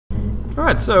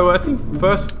Alright, so I think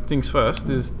first things first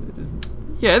is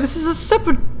yeah, this is a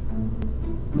separate...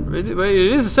 It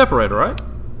is a separator, right?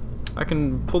 I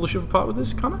can pull the ship apart with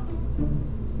this, can't I?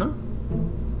 No?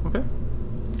 Okay.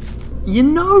 You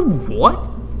know what?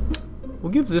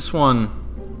 We'll give this one...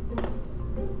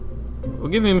 We'll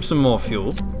give him some more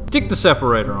fuel. Stick the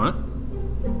separator on it.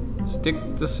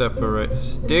 Stick the separator.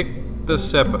 Stick the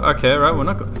okay, right, we're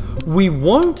not going... We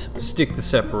won't stick the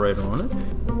separator on it.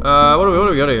 What do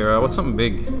we got here? What's something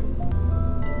big?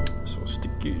 So we'll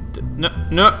stick you... No.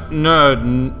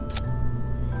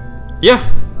 Yeah,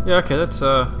 okay, that's,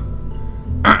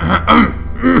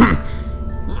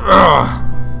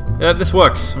 yeah, this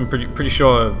works. I'm pretty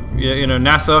sure. Yeah, you know,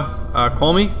 NASA,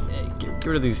 call me. Get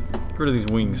rid of these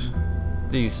wings.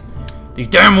 These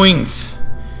damn wings.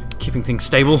 Keeping things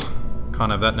stable.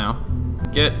 Can't have that now.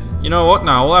 You know what?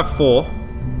 No, we'll have 4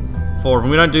 of them.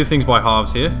 We don't do things by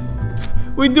halves here.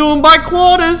 We do them by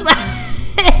quarters.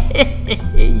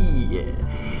 Yeah.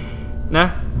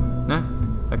 No.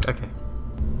 Okay.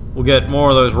 We'll get more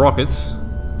of those rockets.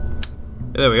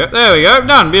 There we go.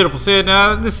 Done. Beautiful. See,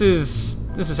 now this is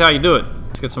how you do it.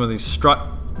 Let's get some of these strut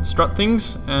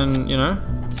things, and you know,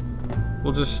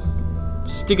 we'll just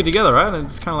stick it together, right?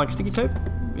 It's kind of like sticky tape,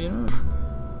 you know.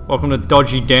 Welcome to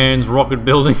Dodgy Dan's rocket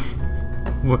building.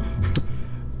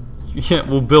 Yeah,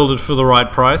 we'll build it for the right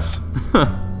price.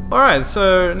 All right,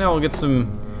 so now we'll get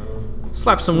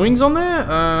slap some wings on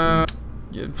there.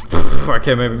 Yeah,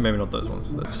 okay, maybe not those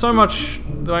ones. So much,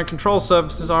 my control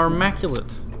surfaces are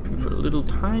immaculate. We put a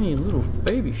tiny little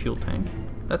baby fuel tank.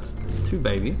 That's too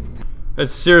baby.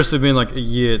 It's seriously been like a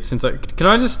year since can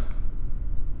I just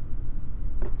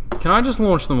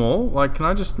launch them all? Like, can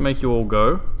I just make you all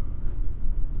go?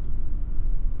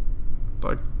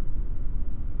 Like,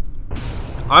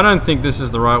 I don't think this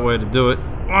is the right way to do it.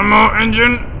 One more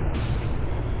engine.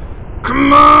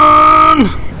 Come on!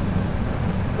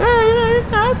 Yeah, you know,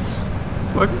 it's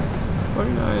working. You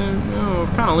know,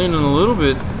 kind of leaning a little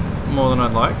bit more than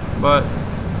I'd like, but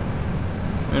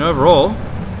I mean, overall,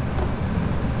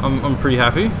 I'm pretty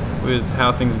happy with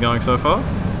how things are going so far.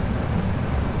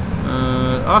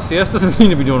 RCS doesn't seem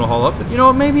to be doing a whole lot, but you know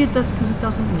what? Maybe that's because it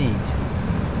doesn't need to.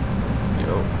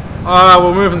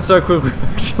 We're moving so quick we've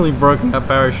actually broken our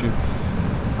parachute,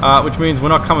 which means we're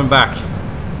not coming back.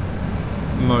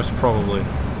 Most probably,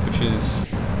 which is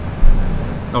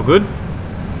not good.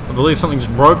 I believe something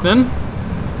just broke then.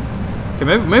 Okay,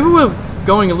 maybe we're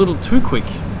going a little too quick.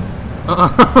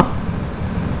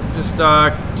 Just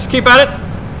keep at it.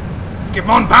 Keep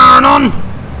on powering on.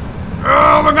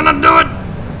 Oh, we're gonna do it.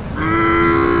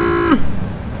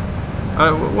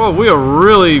 Well, we're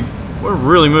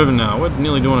really moving now. We're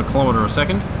nearly doing a kilometer a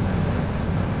second,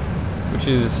 which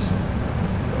is,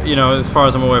 you know, as far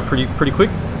as I'm aware, pretty quick.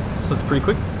 So that's pretty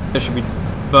quick. They should be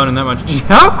burning that much.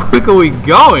 How quick are we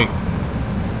going?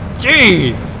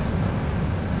 Jeez.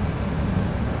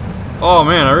 Oh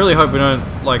man, I really hope we don't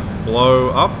like blow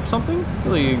up something.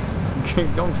 Really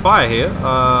go on fire here,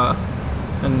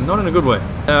 and not in a good way.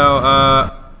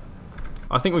 Now,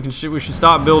 I think we should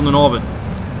start building an orbit.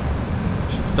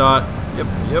 Should start. Yep.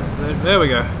 There we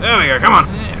go. Come on.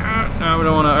 No, we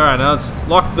don't want to. All right, now let's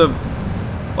lock it.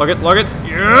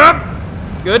 Yep.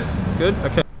 Good.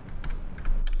 Okay.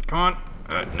 Come on.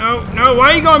 No.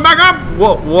 Why are you going back up?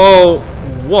 Whoa.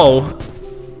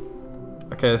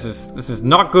 Okay, this is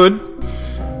not good.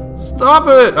 Stop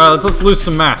it. All right, let's lose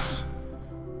some mass.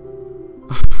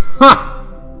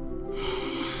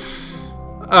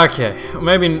 Okay,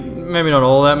 maybe not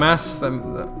all that mass. Okay.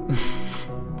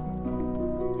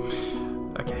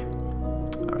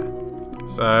 All right.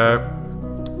 So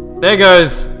there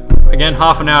goes again.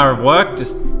 Half an hour of work,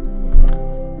 just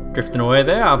drifting away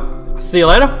there. I'll see you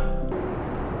later.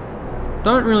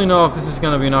 Don't really know if this is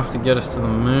going to be enough to get us to the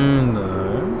moon,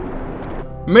 though.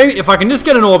 Maybe if I can just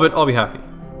get an orbit, I'll be happy.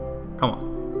 Come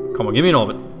on, give me an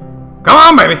orbit. Come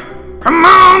on, baby.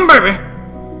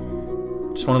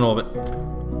 Just want an orbit.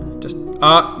 Just,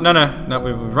 no,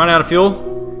 we've run out of fuel,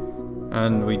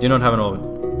 and we do not have an orbit.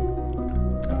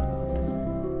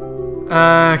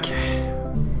 Okay.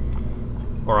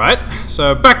 Alright,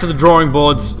 so back to the drawing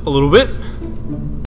boards a little bit.